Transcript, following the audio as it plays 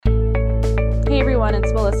Hey everyone,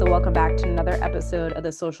 it's Melissa. Welcome back to another episode of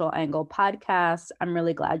the Social Angle podcast. I'm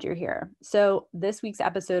really glad you're here. So, this week's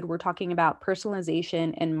episode, we're talking about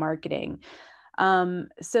personalization and marketing.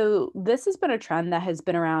 So this has been a trend that has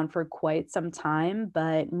been around for quite some time,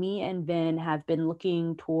 but me and Vin have been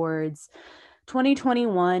looking towards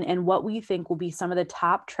 2021 and what we think will be some of the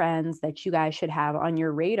top trends that you guys should have on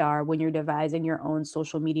your radar when you're devising your own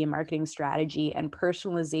social media marketing strategy. And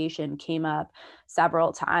personalization came up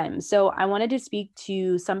several times. So I wanted to speak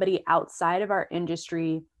to somebody outside of our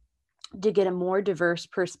industry to get a more diverse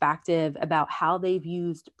perspective about how they've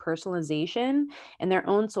used personalization and their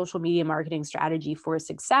own social media marketing strategy for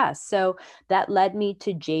success. So that led me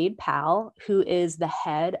to Jade Powell, who is the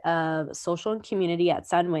head of social and community at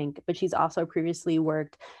Sunwink, but she's also previously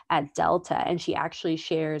worked at Delta. And she actually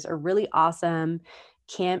shares a really awesome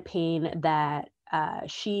campaign that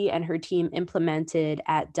she and her team implemented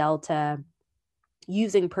at Delta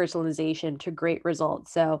using personalization to great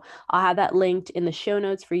results. So I'll have that linked in the show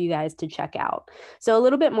notes for you guys to check out. So a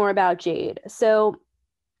little bit more about Jade. So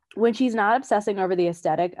when she's not obsessing over the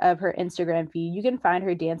aesthetic of her Instagram feed, you can find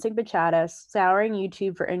her dancing bachata, scouring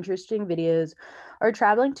YouTube for interesting videos, or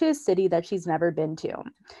traveling to a city that she's never been to.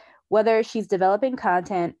 Whether she's developing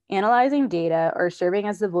content, analyzing data, or serving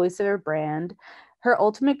as the voice of her brand, her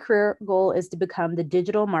ultimate career goal is to become the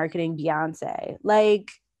digital marketing Beyonce.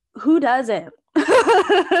 Like, who doesn't?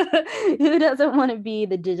 Who doesn't want to be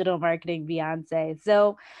the digital marketing Beyonce?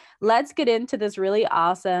 So let's get into this really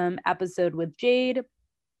awesome episode with Jade.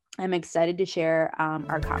 I'm excited to share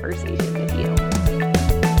our conversation with you.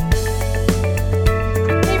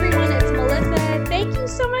 Hey everyone, it's Melissa. Thank you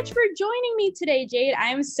so much for joining me today, Jade.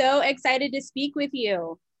 I'm so excited to speak with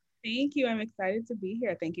you. Thank you. I'm excited to be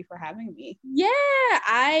here. Thank you for having me.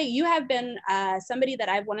 Yeah, you have been somebody that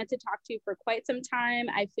I've wanted to talk to for quite some time.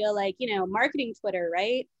 I feel like, marketing Twitter,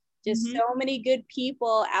 right? Just so many good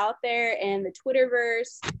people out there in the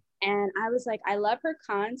Twitterverse. And I was like, I love her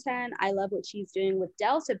content. I love what she's doing with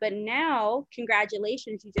Delta. But now,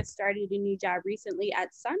 congratulations, you just started a new job recently at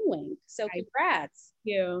Sunwink. So congrats.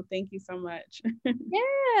 Thank you so much.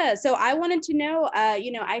 Yeah. So I wanted to know,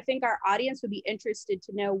 I think our audience would be interested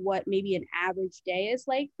to know what maybe an average day is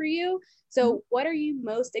like for you. So what are you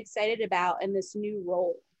most excited about in this new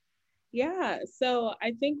role? Yeah. So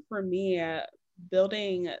I think for me,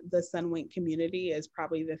 building the Sunwink community is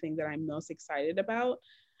probably the thing that I'm most excited about.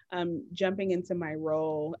 Jumping into my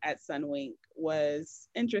role at Sunwink was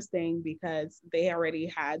interesting because they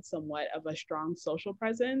already had somewhat of a strong social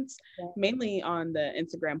presence, mainly on the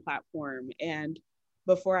Instagram platform. And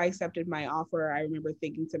before I accepted my offer, I remember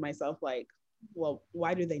thinking to myself, like, well,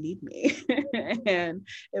 why do they need me? And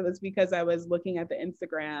it was because I was looking at the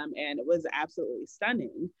Instagram and it was absolutely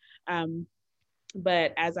stunning.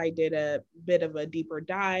 But as I did a bit of a deeper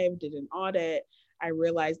dive, did an audit, I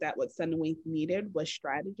realized that what Sunwink needed was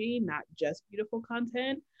strategy, not just beautiful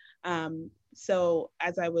content. So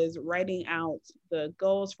as I was writing out the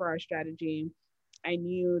goals for our strategy, I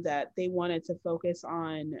knew that they wanted to focus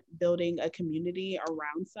on building a community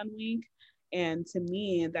around Sunwink. And to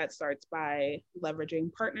me, that starts by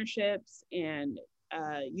leveraging partnerships and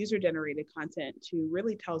user-generated content to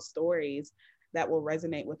really tell stories that will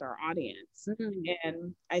resonate with our audience.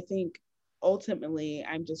 And I think ultimately,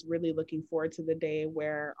 I'm just really looking forward to the day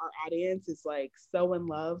where our audience is like so in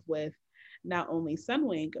love with not only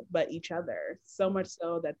Sunwink, but each other. So much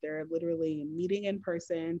so that they're literally meeting in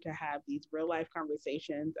person to have these real life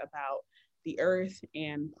conversations about the earth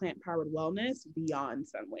and plant-powered wellness beyond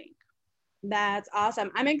Sunwink. That's awesome.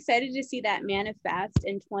 I'm excited to see that manifest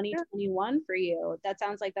in 2021 for you. That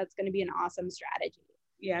sounds like that's going to be an awesome strategy.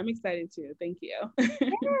 Yeah, I'm excited too. Thank you.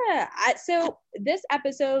 Yeah. So this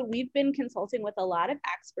episode, we've been consulting with a lot of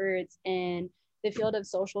experts in the field of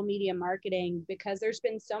social media marketing because there's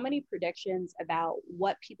been so many predictions about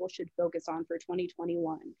what people should focus on for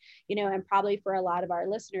 2021, and probably for a lot of our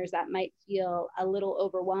listeners, that might feel a little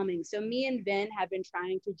overwhelming. So me and Vin have been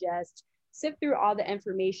trying to just sift through all the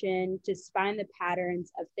information to find the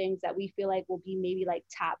patterns of things that we feel like will be maybe like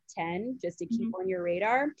top 10 just to keep on your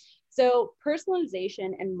radar. So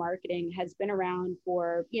personalization and marketing has been around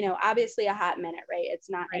for, obviously a hot minute, right? It's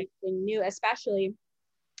not anything new, especially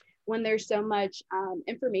when there's so much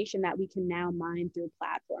information that we can now mine through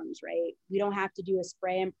platforms, right? We don't have to do a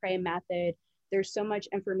spray and pray method. There's so much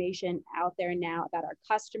information out there now about our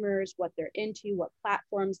customers, what they're into, what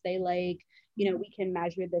platforms they like. We can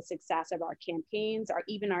measure the success of our campaigns or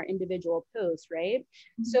even our individual posts, right?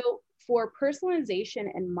 So for personalization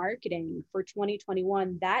and marketing for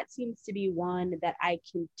 2021, that seems to be one that I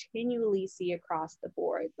continually see across the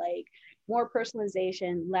board. Like, more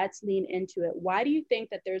personalization, let's lean into it. Why do you think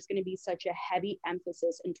that there's going to be such a heavy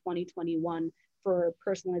emphasis in 2021 for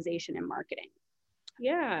personalization and marketing?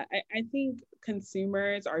 Yeah, I think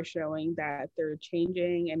consumers are showing that they're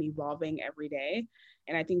changing and evolving every day.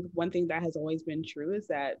 And I think one thing that has always been true is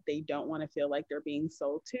that they don't want to feel like they're being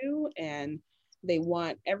sold to, and they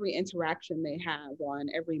want every interaction they have on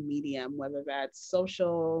every medium, whether that's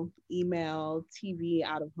social, email, TV,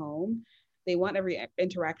 out of home. They want every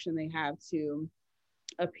interaction they have to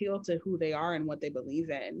appeal to who they are and what they believe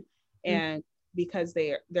in. And because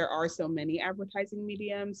there are so many advertising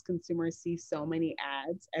mediums, consumers see so many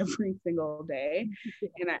ads every single day.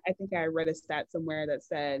 And I think I read a stat somewhere that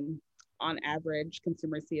said on average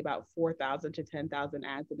consumers see about 4,000 to 10,000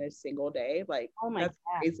 ads in a single day. Like, Oh my that's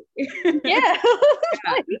God. crazy. Yeah.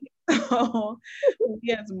 Yeah. So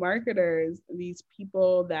we as marketers, these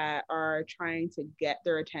people that are trying to get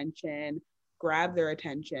their attention, grab their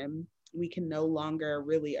attention, we can no longer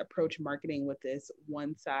really approach marketing with this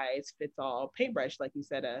one size fits all paintbrush, like you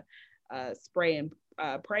said, a spray and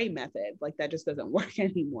pray method. Like, that just doesn't work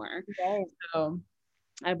anymore. Right. So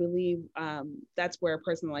I believe that's where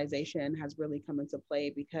personalization has really come into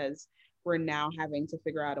play, because we're now having to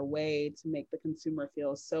figure out a way to make the consumer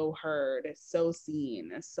feel so heard, so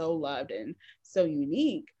seen, so loved, and so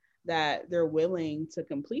unique that they're willing to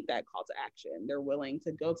complete that call to action. They're willing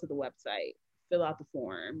to go to the website, fill out the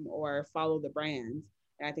form, or follow the brands.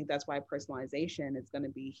 And I think that's why personalization is going to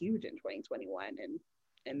be huge in 2021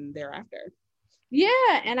 and thereafter.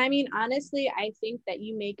 Yeah. And I mean, honestly, I think that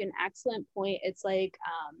you make an excellent point. It's like,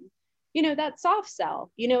 that soft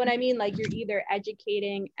sell, you know what I mean? Like, you're either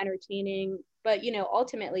educating, entertaining, but,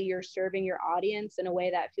 ultimately you're serving your audience in a way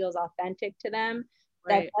that feels authentic to them.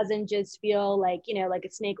 That Right. doesn't just feel like, like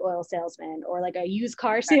a snake oil salesman or like a used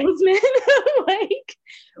car salesman. Like,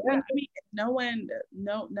 Yeah, I mean,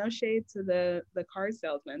 no shade to the car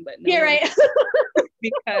salesman, but yeah, right.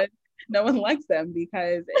 because no one likes them,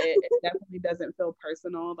 because it definitely doesn't feel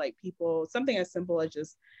personal. Like, people, something as simple as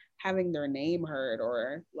just having their name heard,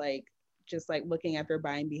 or like just like looking at their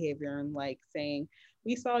buying behavior and like saying,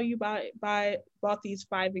 we saw you bought these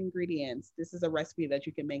 5 ingredients. This is a recipe that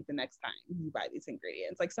you can make the next time you buy these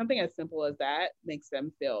ingredients. Like, something as simple as that makes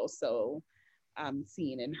them feel so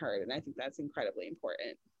seen and heard. And I think that's incredibly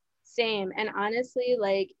important. Same. And honestly,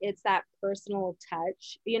 like, it's that personal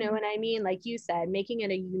touch, you know what I mean? Like you said, making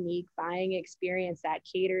it a unique buying experience that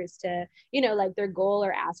caters to, like their goal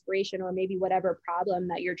or aspiration, or maybe whatever problem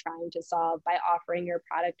that you're trying to solve by offering your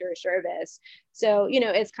product or service. So,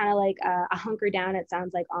 it's kind of like a hunker down, it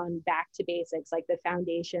sounds like, on back to basics, like the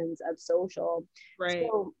foundations of social. Right.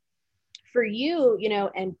 So for you,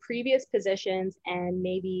 and previous positions, and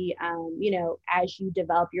maybe, as you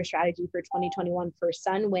develop your strategy for 2021 for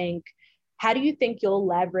Sunwink, how do you think you'll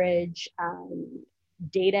leverage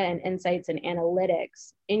data and insights and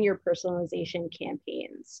analytics in your personalization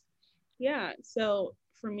campaigns? Yeah. So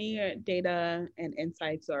for me, data and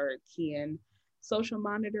insights are key in social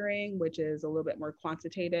monitoring, which is a little bit more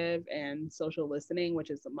quantitative, and social listening, which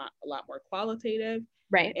is a lot more qualitative.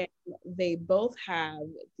 Right. And they both have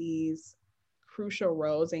these crucial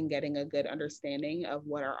roles in getting a good understanding of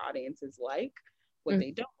what our audience is like, what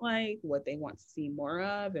they don't like, what they want to see more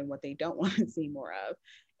of, and what they don't want to see more of.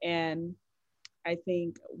 And I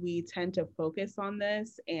think we tend to focus on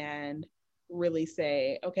this and really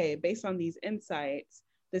say, okay, based on these insights,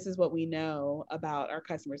 this is what we know about our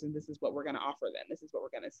customers, and this is what we're going to offer them. This is what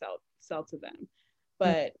we're going to sell to them.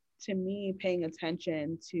 But to me, paying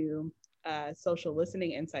attention to social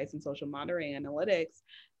listening insights and social monitoring analytics,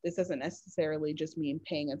 this doesn't necessarily just mean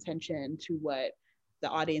paying attention to what the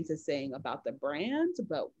audience is saying about the brand,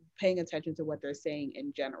 but paying attention to what they're saying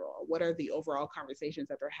in general. What are the overall conversations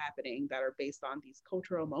that are happening that are based on these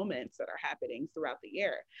cultural moments that are happening throughout the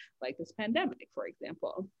year, like this pandemic, for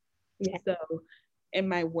example. Yeah. So in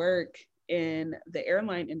my work in the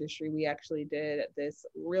airline industry, we actually did this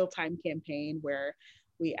real-time campaign where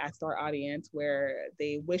we asked our audience where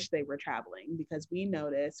they wish they were traveling, because we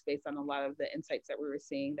noticed, based on a lot of the insights that we were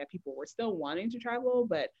seeing, that people were still wanting to travel,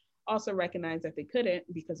 but also recognized that they couldn't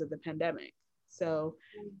because of the pandemic. So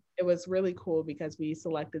it was really cool, because we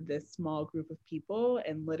selected this small group of people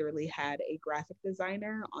and literally had a graphic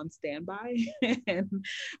designer on standby. And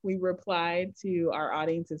we replied to our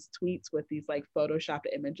audience's tweets with these like photoshopped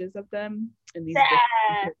images of them in these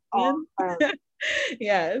different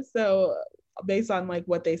yeah. So based on like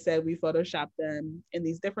what they said, we photoshopped them in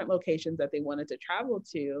these different locations that they wanted to travel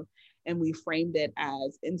to, and we framed it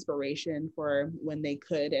as inspiration for when they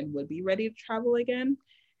could and would be ready to travel again.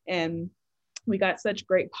 And we got such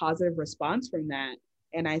great positive response from that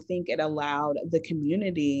And I think it allowed the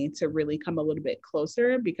community to really come a little bit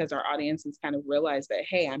closer because our audiences kind of realized that,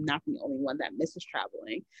 hey, I'm not the only one that misses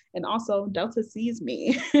traveling. And also Delta sees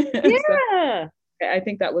me. Yeah. So I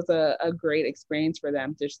think that was a great experience for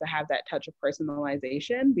them just to have that touch of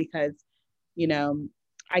personalization because, you know,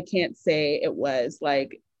 I can't say it was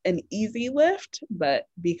like an easy lift, but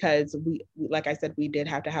because we, like I said, we did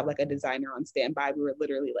have to have like a designer on standby. We were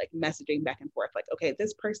literally like messaging back and forth, like, okay,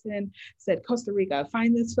 this person said Costa Rica,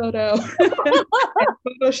 find this photo and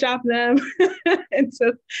Photoshop them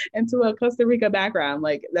into a Costa Rica background.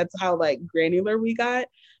 Like that's how like granular we got.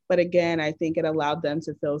 But again, I think it allowed them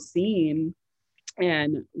to feel seen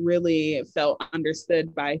and really felt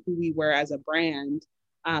understood by who we were as a brand,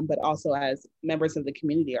 but also as members of the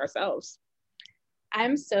community ourselves.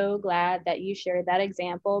 I'm so glad that you shared that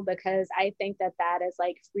example because I think that that is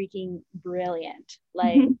like freaking brilliant.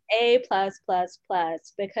 Like A plus plus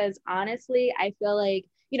plus, because honestly, I feel like,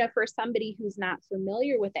 you know, for somebody who's not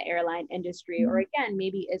familiar with the airline industry, or again,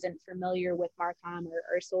 maybe isn't familiar with Marcom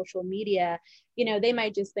or social media, you know, they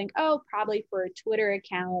might just think, oh, probably for a Twitter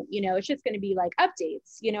account, you know, it's just going to be like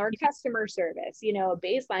updates, you know, or customer service, you know, a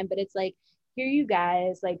baseline. But it's like, here you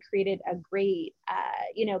guys like created a great,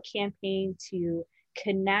 you know, campaign to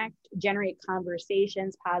connect, generate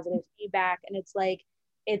conversations, positive feedback. And it's like,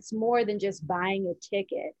 it's more than just buying a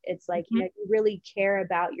ticket. It's like, you know, you really care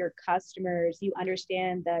about your customers. You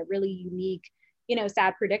understand the really unique, you know,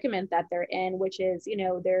 sad predicament that they're in, which is, you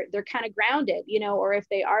know, they're kind of grounded, you know, or if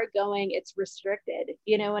they are going, it's restricted,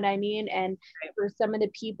 you know what I mean? And for some of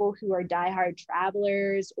the people who are diehard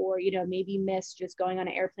travelers, or, you know, maybe miss just going on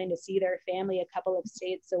an airplane to see their family a couple of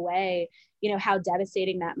states away, you know, how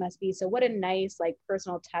devastating that must be. So what a nice, like,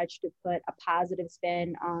 personal touch to put a positive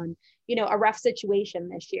spin on, you know, a rough situation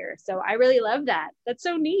this year. So I really love that. That's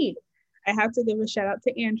so neat. I have to give a shout out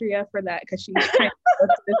to Andrea for that because she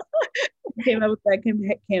came up with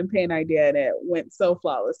that campaign idea and it went so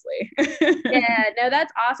flawlessly. Yeah, no,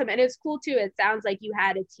 that's awesome. And it's cool too. It sounds like you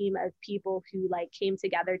had a team of people who like came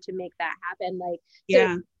together to make that happen. Like, so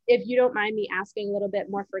yeah. If you don't mind me asking a little bit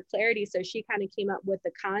more for clarity, so she kind of came up with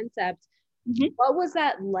the concept. What was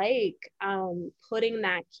that like, putting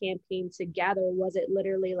that campaign together? Was it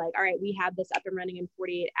literally like, all right, we have this up and running in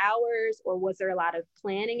 48 hours, or was there a lot of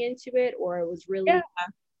planning into it, or it was really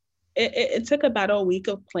it took about a week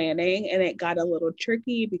of planning, and it got a little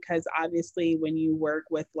tricky because obviously when you work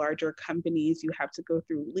with larger companies, you have to go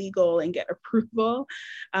through legal and get approval.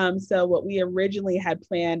 So what we originally had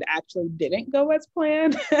planned actually didn't go as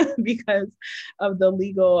planned because of the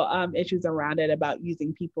legal issues around it about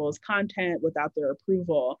using people's content without their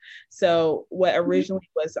approval. So what originally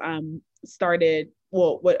was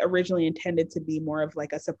what originally intended to be more of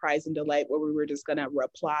like a surprise and delight, where we were just going to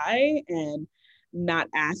reply and not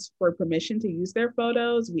ask for permission to use their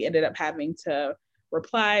photos, we ended up having to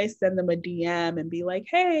reply, send them a DM and be like,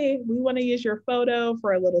 hey, we want to use your photo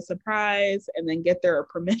for a little surprise, and then get their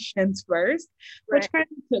permissions first, which kind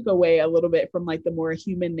of took away a little bit from like the more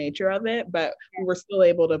human nature of it, but we were still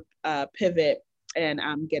able to pivot and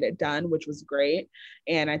get it done, which was great.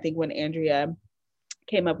 And I think when Andrea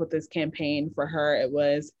came up with this campaign, for her, it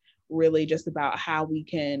was really just about how we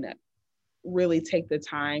can really take the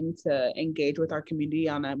time to engage with our community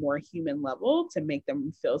on a more human level to make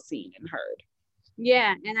them feel seen and heard.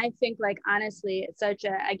 Yeah. And I think, like, honestly, it's such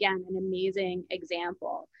a, again, an amazing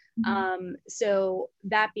example. So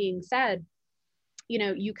that being said, you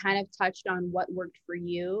know, you kind of touched on what worked for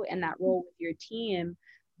you and that role with your team.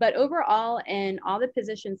 But overall, in all the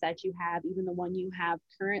positions that you have, even the one you have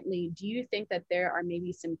currently, do you think that there are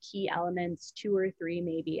maybe some key elements, 2 or 3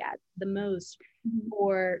 maybe at the most,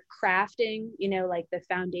 for crafting, you know, like the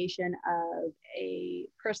foundation of a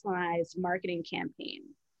personalized marketing campaign?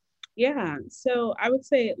 Yeah, so I would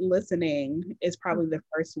say listening is probably the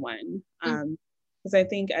first one. Because I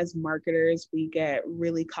think as marketers, we get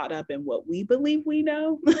really caught up in what we believe we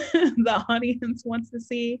know the audience wants to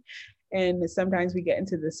see. And sometimes we get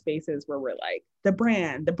into the spaces where we're like, the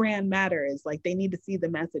brand matters. Like, they need to see the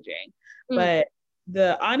messaging. But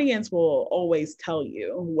the audience will always tell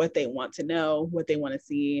you what they want to know, what they want to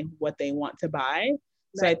see, what they want to buy.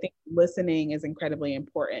 So I think listening is incredibly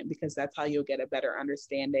important, because that's how you'll get a better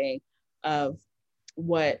understanding of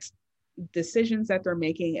what decisions that they're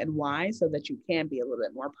making and why, so that you can be a little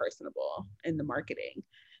bit more personable in the marketing.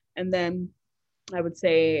 And then I would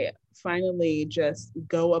say, finally, just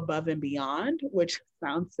go above and beyond, which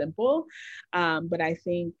sounds simple. But I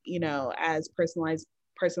think, you know, as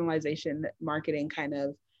personalization marketing kind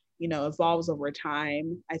of, you know, evolves over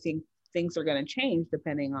time, I think things are going to change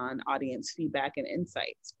depending on audience feedback and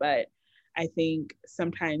insights. But I think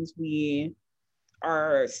sometimes we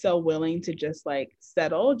are so willing to just like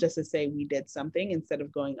settle just to say we did something instead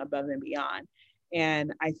of going above and beyond.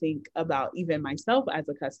 And I think about even myself as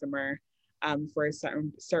a customer, for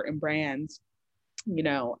certain brands, you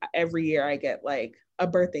know, every year I get like a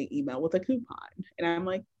birthday email with a coupon, and I'm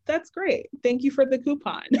like, that's great. Thank you for the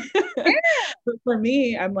coupon. But for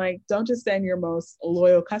me, I'm like, don't just send your most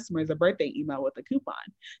loyal customers a birthday email with a coupon.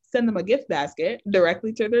 Send them a gift basket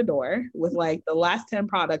directly to their door with like the last 10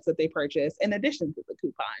 products that they purchased in addition to the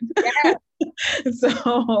coupon. Yeah.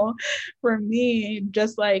 So for me,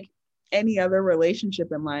 just like any other relationship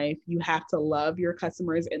in life, you have to love your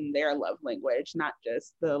customers in their love language, not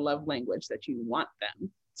just the love language that you want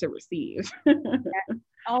them to receive.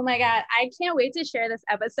 Oh my God. I can't wait to share this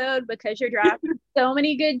episode because you're dropping so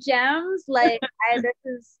many good gems. Like this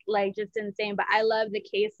is like just insane, but I love the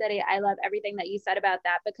case study. I love everything that you said about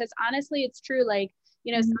that, because honestly, it's true. Like,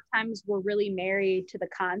 you know, sometimes we're really married to the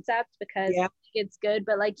concept because it's good.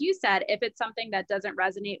 But like you said, if it's something that doesn't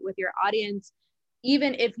resonate with your audience,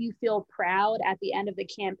 even if you feel proud at the end of the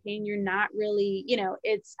campaign, you're not really, you know,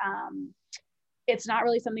 it's not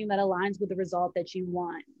really something that aligns with the result that you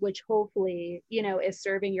want, which hopefully, you know, is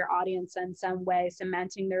serving your audience in some way,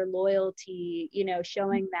 cementing their loyalty, you know,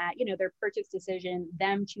 showing that, you know, their purchase decision,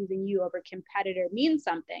 them choosing you over competitor means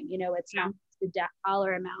something, you know, it's not the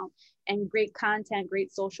dollar amount. And great content,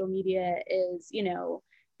 great social media is, you know,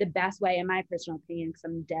 the best way, in my personal opinion, because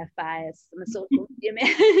I'm deaf biased, I'm a social media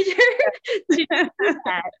manager to do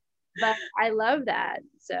that. But I love that.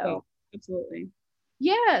 So absolutely.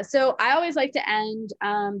 Yeah. So I always like to end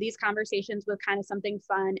these conversations with kind of something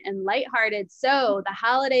fun and lighthearted. So the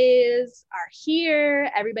holidays are here.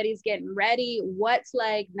 Everybody's getting ready. What's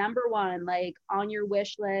like number one, like on your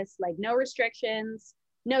wish list, like no restrictions,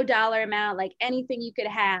 no dollar amount, like anything you could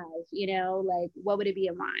have, you know, like what would it be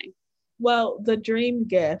and why? Well, the dream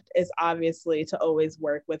gift is obviously to always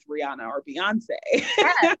work with Rihanna or Beyonce.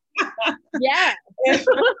 Yeah. If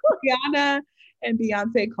Rihanna and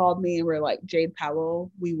Beyonce called me and were like, Jade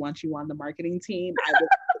Powell, we want you on the marketing team,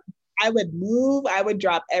 I would move. I would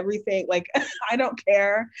drop everything. Like, I don't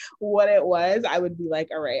care what it was. I would be like,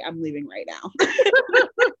 all right, I'm leaving right now.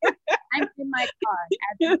 I'm in my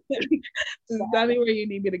car. Just tell me where you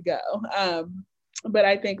need me to go. But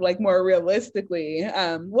I think like more realistically,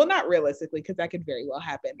 well, not realistically, because that could very well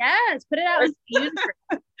happen. Yes, put it out in the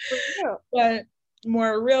universe. But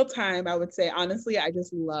more real time, I would say, honestly, I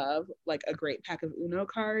just love like a great pack of Uno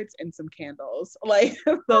cards and some candles. Like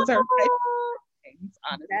those are my things,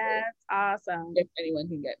 honestly. That's awesome. If anyone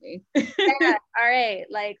can get me. Yeah. All right.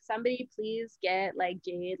 Like somebody please get like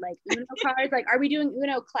Jade, like Uno cards. Like, are we doing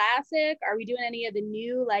Uno Classic? Are we doing any of the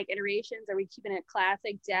new like iterations? Are we keeping a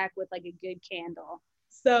classic deck with like a good candle?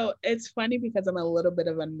 So it's funny because I'm a little bit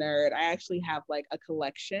of a nerd. I actually have like a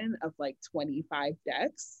collection of like 25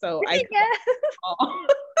 decks. So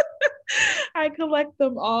I collect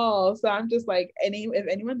them all. So I'm just like, if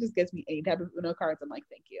anyone just gets me any type of Uno cards, I'm like,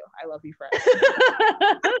 thank you. I love you forever.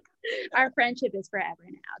 Our friendship is forever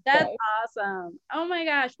now. That's awesome. Oh my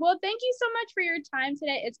gosh. Well, thank you so much for your time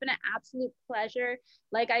today. It's been an absolute pleasure.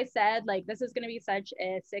 Like I said, like this is going to be such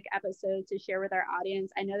a sick episode to share with our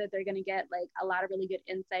audience. I know that they're going to get like a lot of really good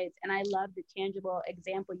insights. And I love the tangible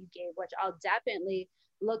example you gave, which I'll definitely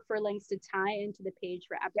look for links to tie into the page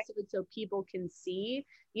for episodes so people can see,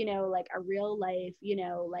 you know, like a real life, you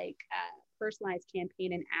know, like personalized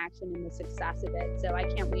campaign in action and the success of it. So I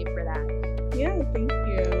can't wait for that. Yeah, thank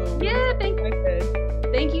you. Yeah,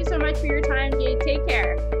 thank you so much for your time, Jade. Take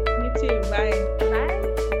care. You too. Bye. Bye.